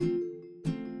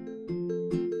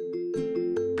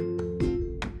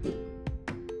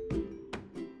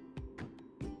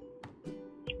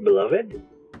beloved.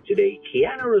 Today,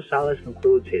 Keanu Rosales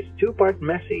concludes his two-part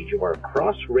message of our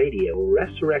Cross Radio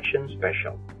Resurrection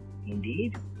Special.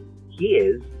 Indeed, he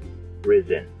is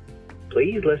risen.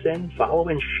 Please listen, follow,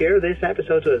 and share this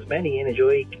episode to as many and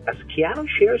enjoy as Keanu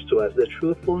shares to us the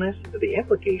truthfulness, the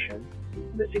implications,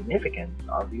 and the significance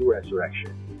of the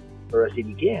resurrection. For as he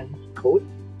begins, quote,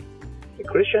 "The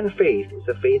Christian faith is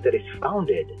a faith that is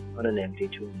founded on an empty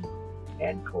tomb,"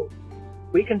 end quote.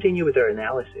 We continue with our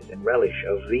analysis and relish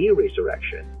of the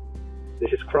resurrection.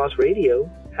 This is Cross Radio.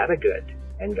 Have a good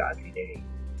and godly day.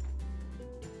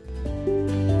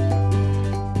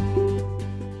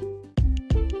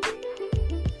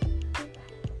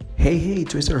 Hey,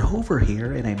 Twister Hover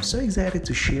here, and I'm so excited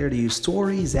to share to you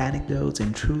stories, anecdotes,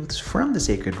 and truths from the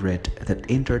sacred writ that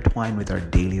intertwine with our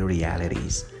daily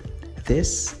realities.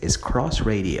 This is Cross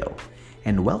Radio,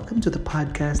 and welcome to the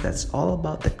podcast that's all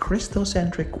about the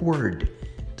Christocentric word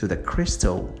to the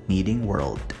Christo-needing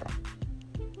world.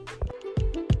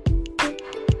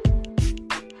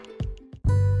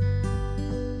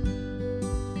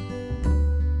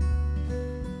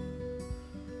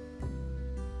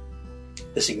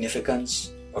 The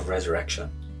significance of resurrection.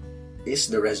 Is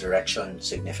the resurrection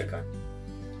significant?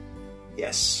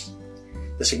 Yes.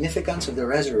 The significance of the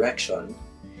resurrection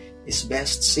is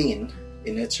best seen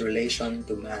in its relation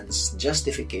to man's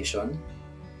justification,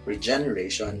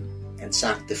 regeneration, and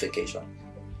sanctification.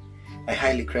 I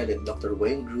highly credit Dr.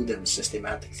 Wayne Grudem's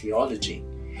systematic theology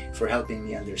for helping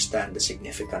me understand the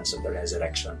significance of the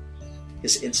resurrection.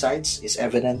 His insights is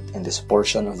evident in this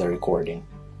portion of the recording.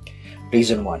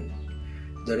 Reason 1.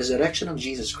 The resurrection of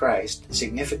Jesus Christ is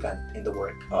significant in the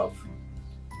work of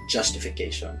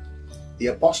justification.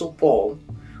 The Apostle Paul,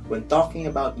 when talking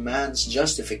about man's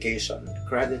justification,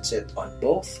 credits it on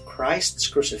both Christ's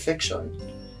crucifixion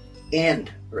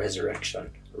and resurrection.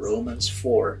 Romans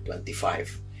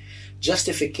 4:25.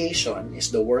 Justification is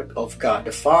the work of God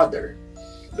the Father,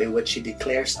 by which He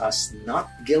declares us not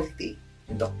guilty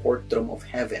in the courtroom of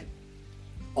heaven,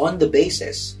 on the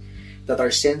basis that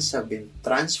our sins have been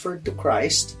transferred to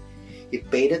Christ. He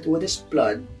paid it with His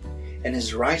blood, and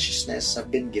His righteousness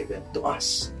have been given to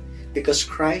us. Because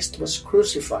Christ was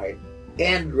crucified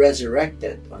and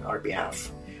resurrected on our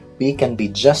behalf, we can be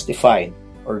justified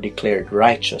or declared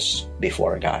righteous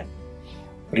before God.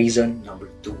 Reason number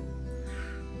 2.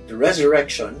 The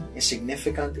resurrection is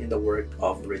significant in the work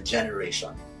of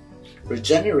regeneration.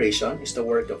 Regeneration is the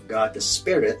work of God the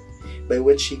Spirit, by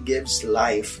which He gives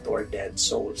life to our dead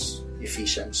souls.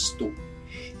 Ephesians 2.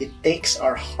 It takes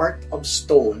our heart of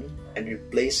stone and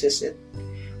replaces it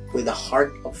with a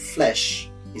heart of flesh.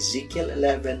 Ezekiel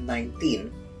 11:19,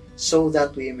 so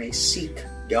that we may seek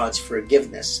God's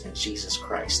forgiveness in Jesus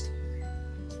Christ.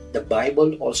 The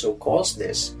Bible also calls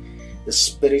this the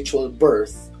spiritual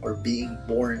birth, or being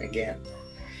born again.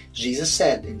 Jesus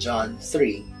said in John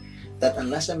 3 that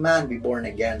unless a man be born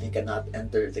again, he cannot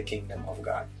enter the kingdom of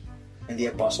God. And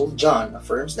the Apostle John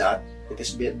affirms that it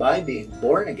is by being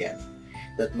born again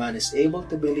that man is able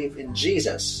to believe in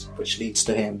Jesus, which leads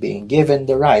to him being given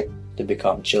the right to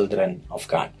become children of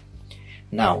God.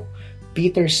 Now,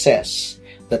 Peter says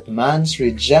that man's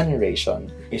regeneration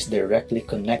is directly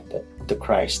connected to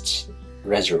Christ's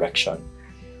resurrection,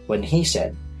 when he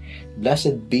said,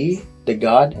 "Blessed be the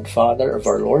God and Father of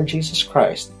our Lord Jesus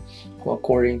Christ, who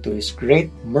according to His great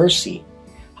mercy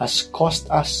has caused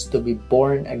us to be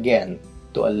born again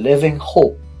to a living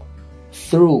hope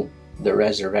through the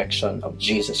resurrection of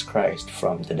Jesus Christ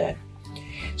from the dead."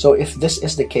 So if this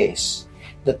is the case,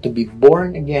 that to be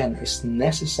born again is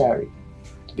necessary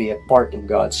to be a part of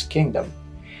God's kingdom,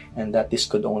 and that this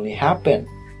could only happen,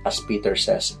 as Peter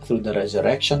says, through the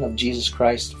resurrection of Jesus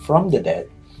Christ from the dead,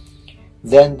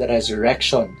 then the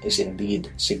resurrection is indeed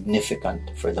significant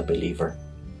for the believer.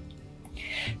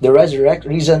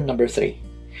 Reason number 3.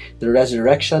 The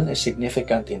resurrection is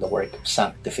significant in the work of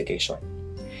sanctification.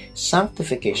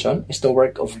 Sanctification is the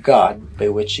work of God by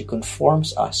which He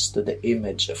conforms us to the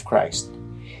image of Christ.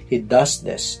 He does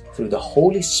this through the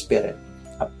Holy Spirit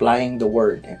applying the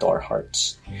Word into our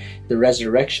hearts. The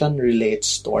resurrection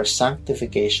relates to our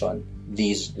sanctification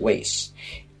these ways.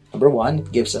 Number 1,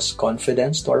 it gives us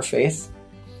confidence to our faith.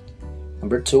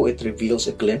 Number 2, it reveals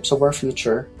a glimpse of our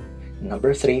future.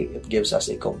 Number 3, it gives us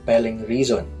a compelling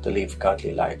reason to live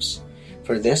godly lives.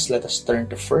 For this, let us turn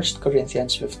to 1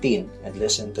 Corinthians 15 and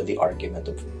listen to the argument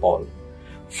of Paul.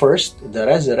 First, the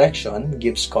resurrection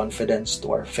gives confidence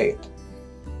to our faith.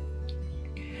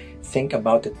 Think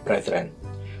about it, brethren.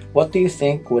 What do you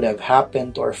think would have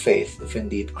happened to our faith if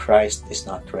indeed Christ is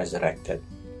not resurrected?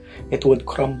 It would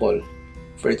crumble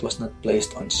for it was not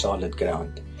placed on solid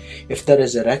ground. If the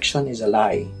resurrection is a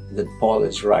lie, then Paul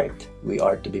is right. We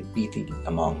are to be pitied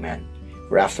among men.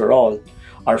 For after all,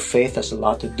 our faith has a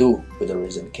lot to do with the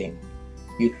risen King.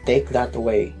 You take that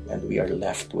away, and we are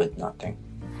left with nothing.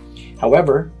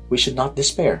 However, we should not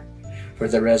despair, for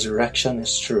the resurrection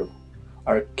is true.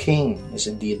 Our King is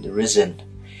indeed risen,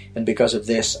 and because of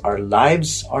this, our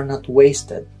lives are not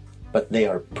wasted, but they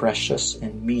are precious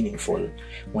and meaningful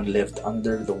when lived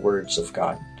under the words of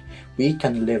God. We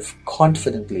can live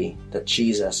confidently that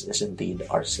Jesus is indeed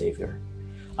our Savior.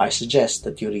 I suggest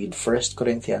that you read 1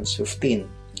 Corinthians 15,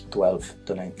 12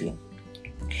 to 19.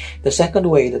 The second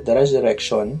way that the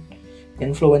resurrection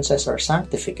influences our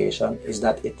sanctification is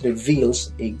that it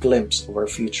reveals a glimpse of our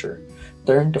future.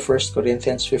 Turn to 1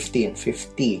 Corinthians 15,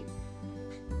 50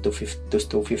 to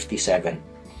 57.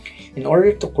 In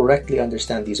order to correctly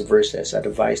understand these verses, I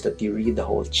advise that you read the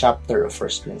whole chapter of 1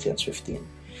 Corinthians 15.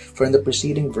 For in the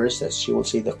preceding verses, you will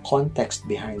see the context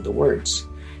behind the words.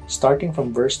 Starting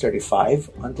from verse 35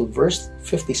 until verse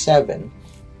 57,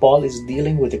 Paul is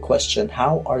dealing with the question,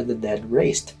 how are the dead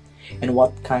raised? And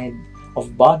what kind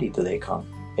of body do they come?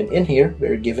 And in here, we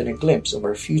are given a glimpse of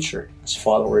our future as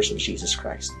followers of Jesus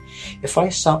Christ. If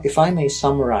I may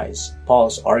summarize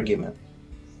Paul's argument,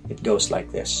 it goes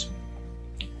like this.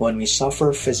 When we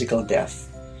suffer physical death,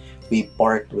 we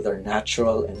part with our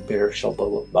natural and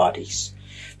perishable bodies.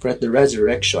 For at the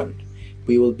resurrection,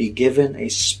 we will be given a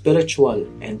spiritual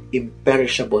and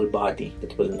imperishable body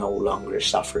that will no longer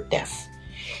suffer death.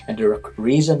 And the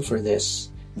reason for this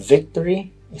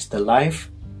victory is the life,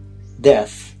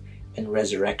 death, and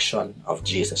resurrection of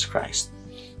Jesus Christ.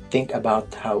 Think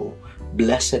about how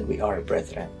blessed we are,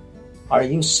 brethren. Are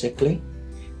you sickly?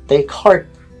 Take heart.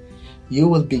 You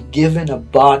will be given a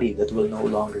body that will no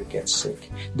longer get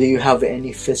sick. Do you have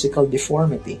any physical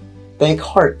deformity? Take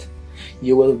heart.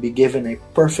 You will be given a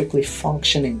perfectly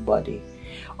functioning body.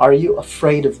 Are you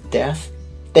afraid of death?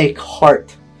 Take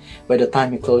heart. By the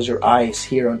time you close your eyes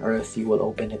here on earth, you will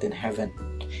open it in heaven.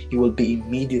 You will be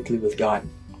immediately with God.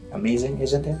 Amazing,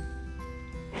 isn't it?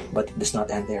 But it does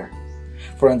not end there.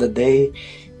 For on the day,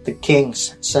 the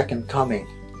King's second coming,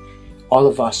 all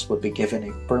of us will be given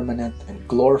a permanent and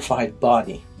glorified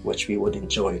body, which we would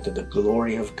enjoy to the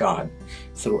glory of God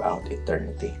throughout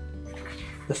eternity.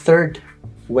 The third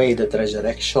way that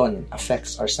resurrection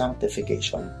affects our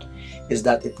sanctification is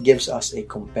that it gives us a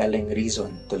compelling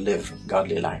reason to live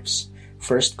godly lives.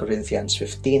 1 Corinthians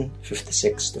 15,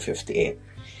 56 to 58.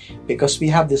 Because we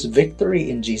have this victory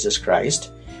in Jesus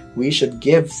Christ, we should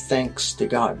give thanks to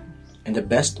God. And the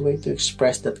best way to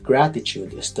express that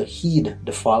gratitude is to heed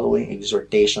the following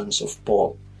exhortations of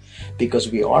Paul.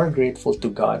 Because we are grateful to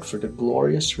God for the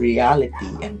glorious reality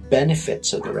and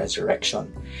benefits of the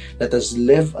resurrection, let us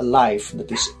live a life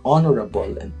that is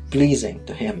honorable and pleasing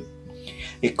to Him.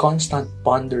 A constant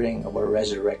pondering of our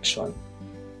resurrection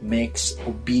makes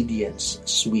obedience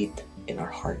sweet in our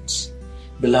hearts.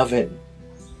 Beloved,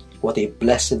 what a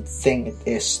blessed thing it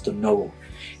is to know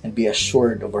and be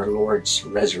assured of our Lord's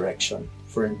resurrection.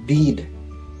 For indeed,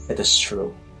 it is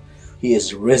true. He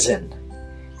is risen,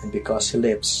 and because He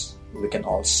lives, we can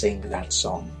all sing that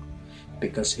song.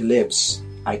 Because He lives,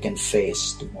 I can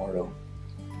face tomorrow.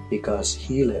 Because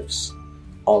He lives,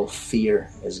 all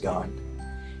fear is gone.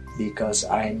 Because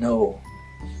I know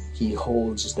He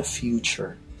holds the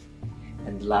future,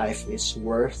 and life is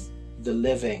worth the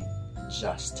living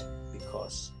just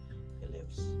because